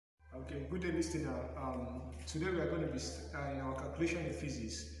Okay, good day, listener. Today we are going to be in our calculation in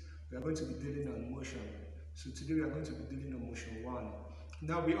physics. We are going to be dealing on motion. So today we are going to be dealing on motion one.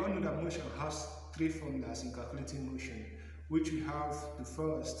 Now we all know that motion has three formulas in calculating motion, which we have the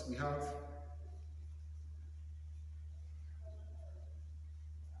first. We have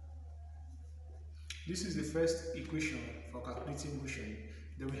this is the first equation for calculating motion.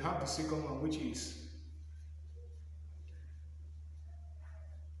 Then we have the second one, which is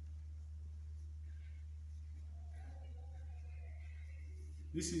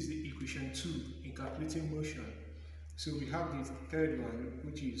this is the equation 2 in calculating motion. So we have the third one,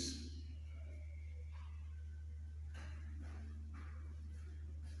 which is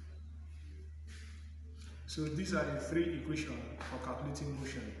so these are the three equations for calculating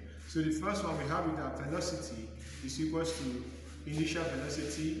motion. So the first one we have is that velocity is equals to initial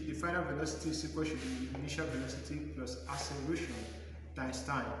velocity. The final velocity is equal to the initial velocity plus acceleration times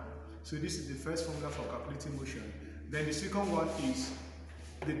time. So this is the first formula for calculating motion. Then the second one is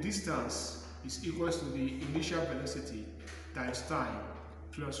the distance is equals to the initial velocity times time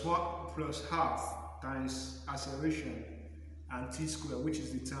plus half times acceleration and t squared, which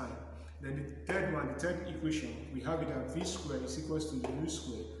is the time. Then the third one, the third equation, we have it that v squared is equals to u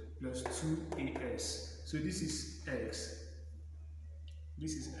squared plus 2as. So this is x.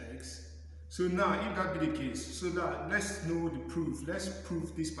 This is x. So now, if that be the case, so that let's know the proof. Let's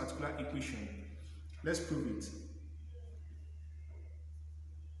prove this particular equation. Let's prove it.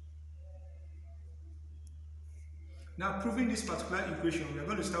 Now, proving this particular equation, we are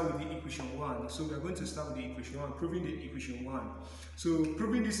going to start with the equation 1. So we are going to start with the equation 1, proving the equation 1. So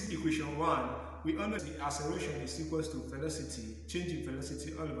proving this equation 1, we all know the acceleration is equals to velocity, change in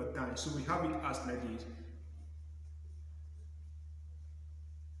velocity all over time. So we have it as like this.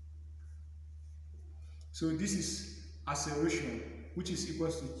 So this is acceleration, which is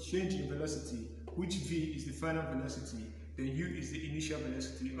equals to change in velocity, which v is the final velocity, then u is the initial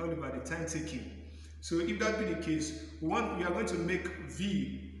velocity, all over the time taken. So if that be the case, we are going to make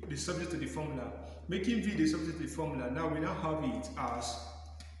v the subject to the formula. Making v the subject to the formula, now we now have it as,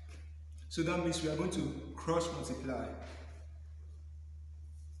 so that means we are going to cross multiply,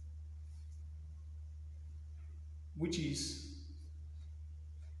 which is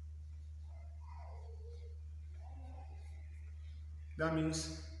that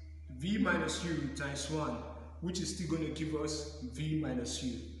means v minus u times 1, which is still going to give us v minus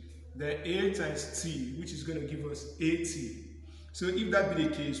u. Then a times t, which is going to give us at. So if that be the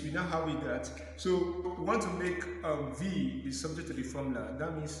case, we now have it that, so we want to make v the subject to the formula.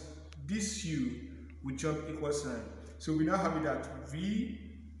 That means this u will jump equal sign. So we now have it that v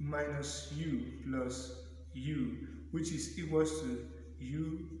minus u plus u, which is equals to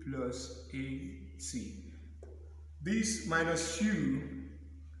u plus at. This minus u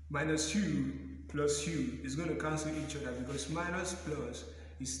plus u is going to cancel each other because minus plus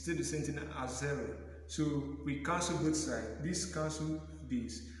is still the same thing as 0. So we cancel both sides. This cancel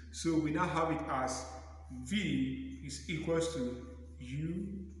this. So we now have it as v is equals to u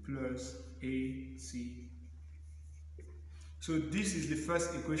plus at. So this is the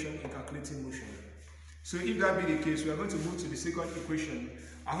first equation in calculating motion. So if that be the case, we are going to move to the second equation.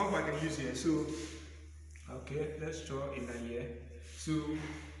 I hope I can use here. So okay, let's draw a line here. So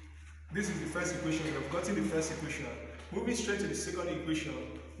this is the first equation. We have gotten the first equation. Moving straight to the second equation,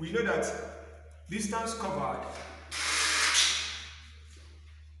 we know that distance covered,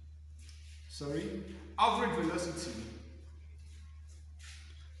 average velocity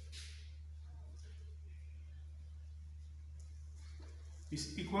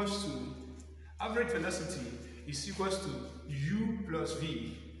is equals to, average velocity is equals to u plus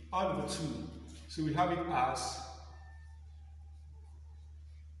v all over 2. So we have it as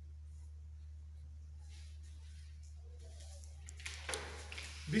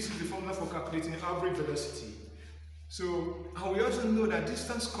this is the formula for calculating average velocity. So, and we also know that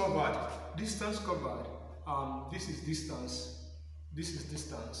distance covered, this is distance, this is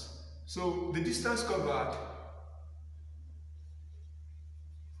distance. So the distance covered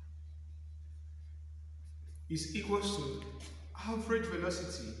is equals to average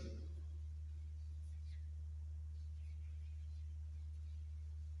velocity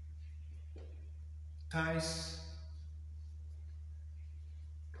times.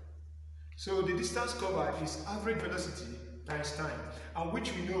 So the distance covered is average velocity times time, and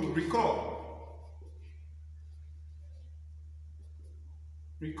which we know, recall,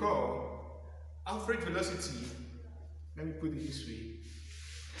 average velocity, let me put it this way.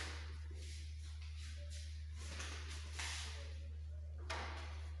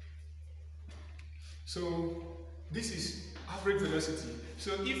 So this is average velocity.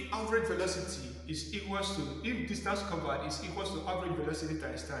 So if average velocity is equals to, if distance covered is equals to average velocity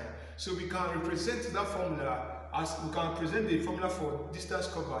times time, so we can represent that formula as, we can present the formula for distance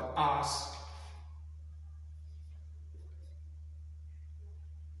covered as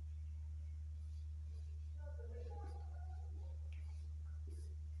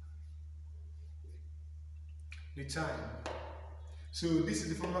the time. So this is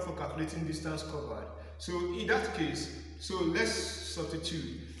the formula for calculating distance covered. So in that case, so let's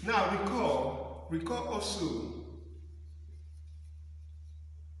substitute. Now recall also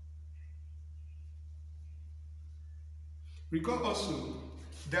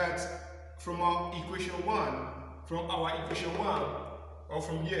that from our equation 1, or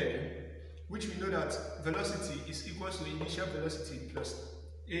from here, which we know that velocity is equal to initial velocity plus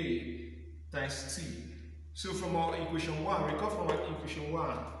a times t. So from our equation 1, recall from our equation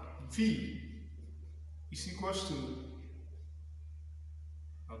 1, v is equals to,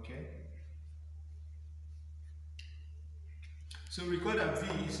 okay, so recall that v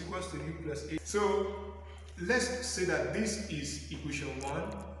is equals to u plus a. So let's say that this is equation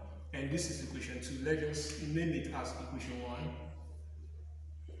 1 and this is equation 2. Let us name it as equation 1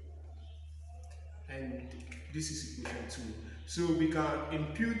 and this is equation 2. So we can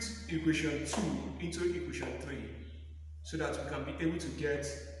impute equation 2 into equation 3 so that we can be able to get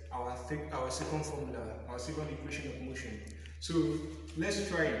our second formula, our second equation of motion. So let's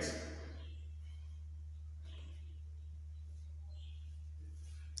try it.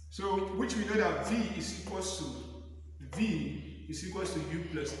 So which we know that v is equals to u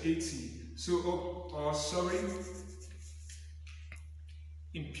plus at. So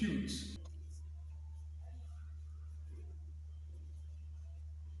impute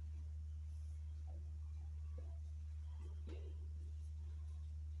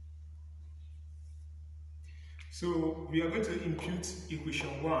So we are going to impute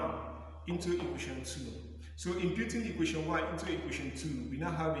equation 1 into equation 2. So imputing equation 1 into equation 2, we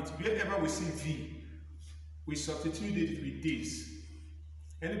now have it, wherever we see v, we substitute it with this.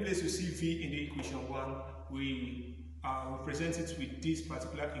 Any place we see v in the equation 1, we represent it with this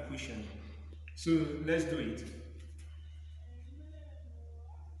particular equation. So let's do it.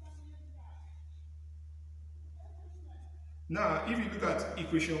 Now, if you look at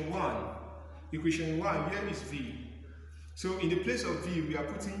equation 1, here is v. So in the place of v, we are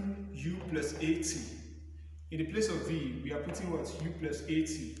putting u plus at. In the place of v, we are putting what? U plus at.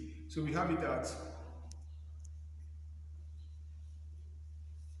 So we have it at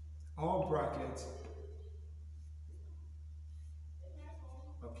our bracket.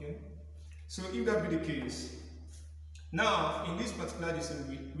 Okay. So if that be the case, now in this particular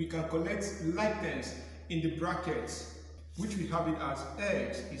distribution, we can collect like terms in the brackets, which we have it as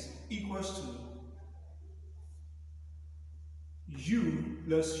x is equals to u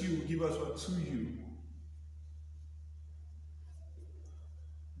plus u give us what? 2u.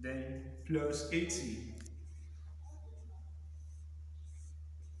 Then plus 80.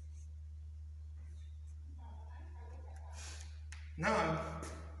 Now,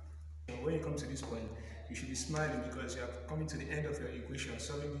 when you come to this point, you should be smiling because you are coming to the end of your equation,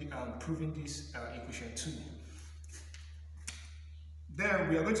 proving this equation 2. Then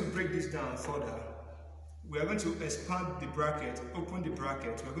we are going to break this down further. We are going to expand the bracket, open the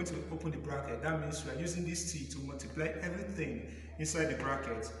bracket. We are going to open the bracket. That means we are using this t to multiply everything inside the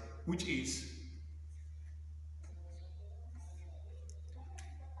bracket, which is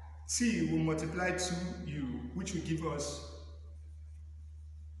t will multiply 2u, which will give us,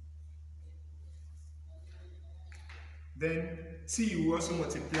 then t will also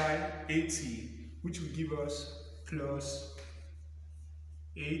multiply 80, which will give us plus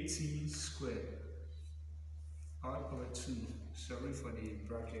 80 squared out over 2. Sorry for the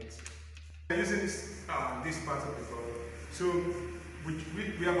brackets. Using this part of the problem. So we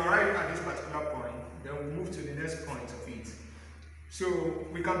have arrived at this particular point, then we move to the next point of it. So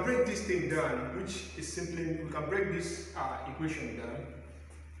we can break this thing down, which is simply, we can break this equation down.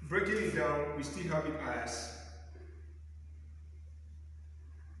 Breaking it down, we still have it as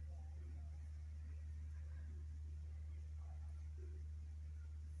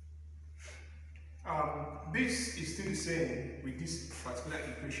this is still the same with this particular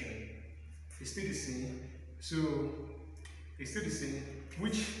equation. It's still the same. So it's still the same.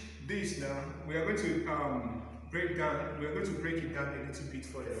 Which this now we are going to break down. We are going to break it down a little bit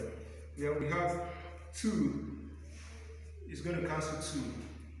further. Then we have 2 is going to cancel 2.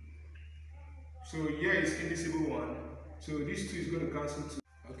 So here is indivisible 1. So this 2 is going to cancel 2.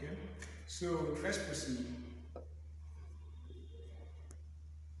 Okay. So let's proceed.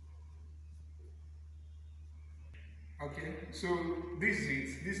 Okay, so this is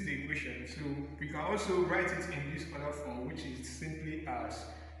it. This is the equation. So we can also write it in this other form, which is simply as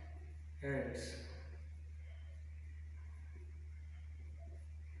x.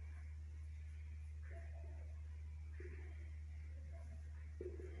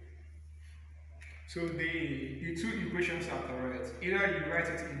 So the two equations are correct. Either you write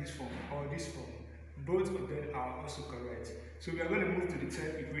it in this form or this form. Both of them are also correct. So we are going to move to the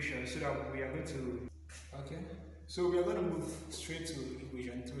third equation so that we are going to, okay. So we are going to move straight to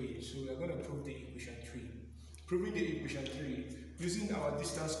equation 3. So we are going to prove the equation 3. Proving the equation 3 using our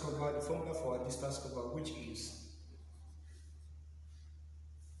distance cover, the formula for our distance cover, which is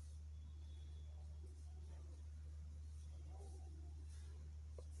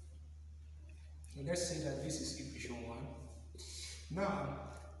so let's say that this is equation 1. Now,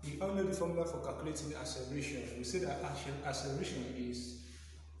 we all know the formula for calculating acceleration. We say that acceleration is,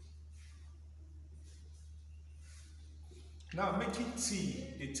 now making t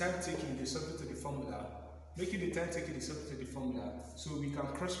the time taking the subject to the formula, making the time taking the subject to the formula, so we can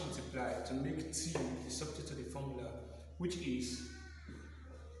cross multiply to make t the subject to the formula, which is,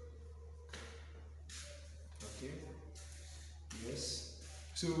 okay, yes.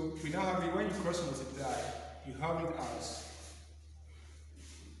 So we now have it, when you cross multiply, you have it as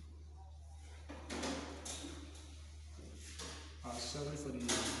sorry for the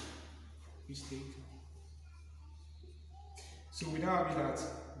mistake. So we now have it that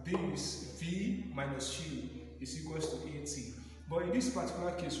this v minus u is equals to at. But in this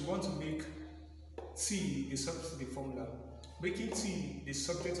particular case, we want to make t the subject of the formula. Making t the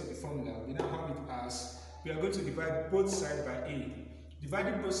subject of the formula, we now have it as, we are going to divide both sides by a.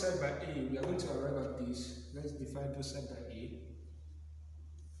 Dividing both sides by a, we are going to arrive at this. Let's divide both sides by a.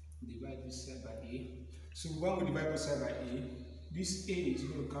 Divide this side by a. So when we divide both sides by a, this a is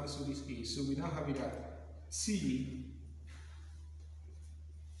going to cancel this a. So we now have it that t.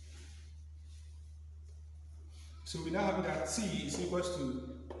 So we now have it that t is equals to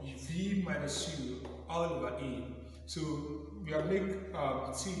v minus u all over a. So we are making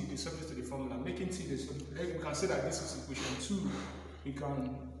t the subject to the formula. Making t the subject, we can say that this is equation 2. We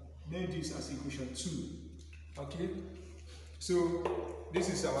can name this as equation 2. Okay? So this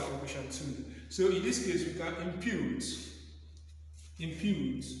is our equation 2. So in this case, we can impute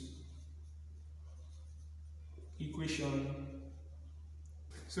equation.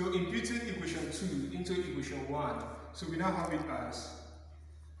 So imputing equation 2 into equation 1. So we now have it as,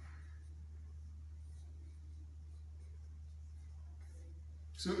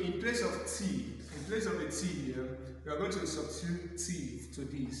 so in place of t, in place of a t here, we are going to substitute t to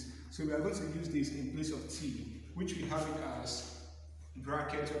this. So we are going to use this in place of t, which we have it as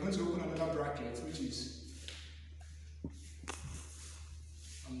bracket. We are going to open another bracket, which is,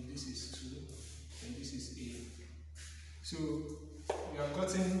 this is 2, and this is a. So we have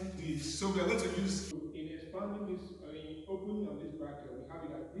gotten this. So we are going to use, in expanding this, in opening of this bracket, we have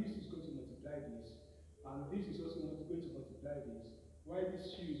it that this is going to multiply this, and this is also going to multiply this. Why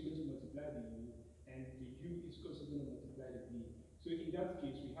this u is going to multiply the u, and the u is also going to multiply the v. So in that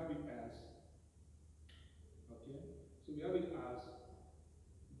case, we have it as, okay, so we have it as,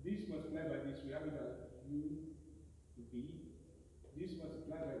 this multiplied by this, we have it as u v. This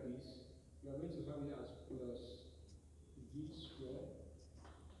multiplied by this, we are going to have it as plus v squared.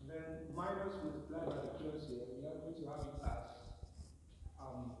 Then minus multiplied by the plus here, we are going to have it as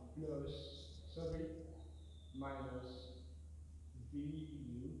minus vu,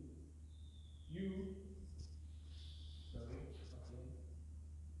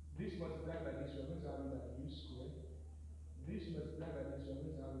 this multiplied by this, we are going to have it as u squared. This multiplied by this, we are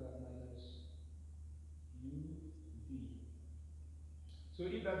going to have it as minus uv. So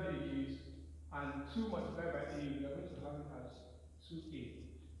if that be the case, and 2 multiplied by a, we are going to have it as 2a.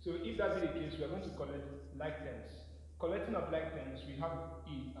 So if that be the case, we are going to collect like terms. Collecting of like terms, we have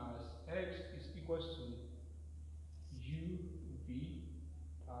it as x is equals to uv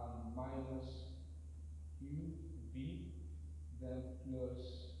minus uv, then plus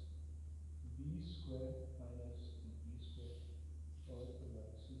v squared minus v squared all over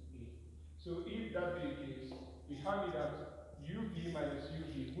 2a. So if that be the case, we have it as uv minus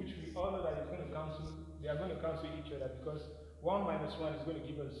uv, which we all know that is going to cancel, they are going to cancel each other because 1 minus 1 is going to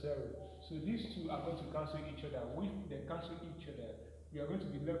give us 0. So these two are going to cancel each other. If they cancel each other, we are going to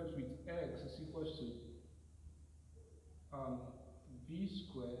be left with x is equals to v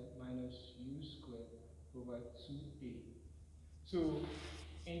squared minus u squared over 2a. So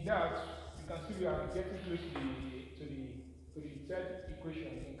in that, you can see we are getting close to the third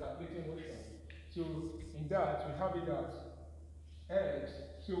equation in calculating motion. So in that, we have it as x.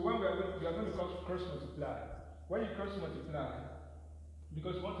 So when we are going to cross multiply. when you cross multiply,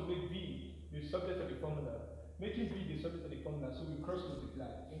 because we want to make v the subject of the formula, making v the subject of the formula, so we cross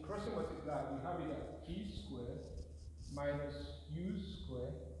multiply. In crossing multiply, we have it as v squared minus u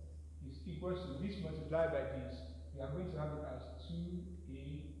squared is equals to this multiplied by this. We are going to have it as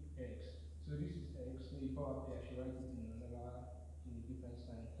 2ax. So this is x. Maybe probably I should write it in a different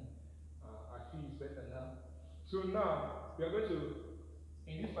sign. I feel it's better now. So now we are going to,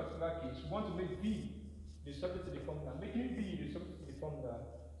 in this particular case, we want to make v the subject of the formula. Making v the subject of the formula,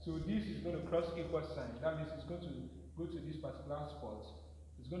 so this is going to cross equal sign. That means it's going to go to this particular spot.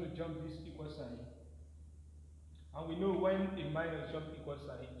 It's going to jump this equal sign. And we know when a minus jump equal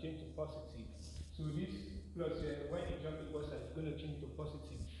sign, it changes to positive. So this plus when it jump equal sign, it's going to change to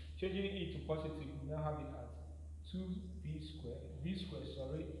positive. Changing it to positive, we now have it at 2v squared. V squared,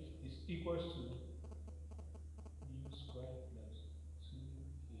 sorry, is equals to u squared plus 2ax.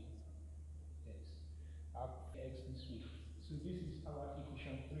 X this way. So this is our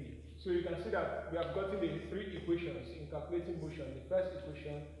equation 3. So you can see that we have gotten the 3 equations in calculating motion. The first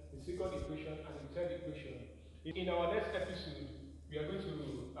equation, the second equation, and the third equation. In our next episode, we are going to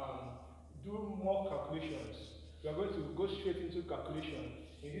do more calculations. We are going to go straight into calculation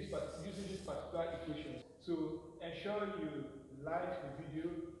in this using this particular equation. So ensure you like the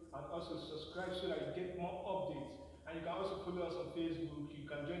video and also subscribe so that you get more updates. And you can also follow us on Facebook. You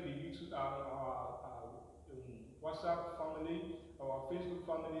can join the YouTube, our WhatsApp family, our Facebook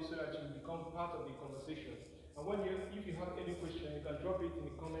family, so that you become part of the conversation. And if you have any question, you can drop it in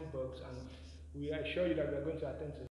the comment box, and we assure you that we are going to attend to it.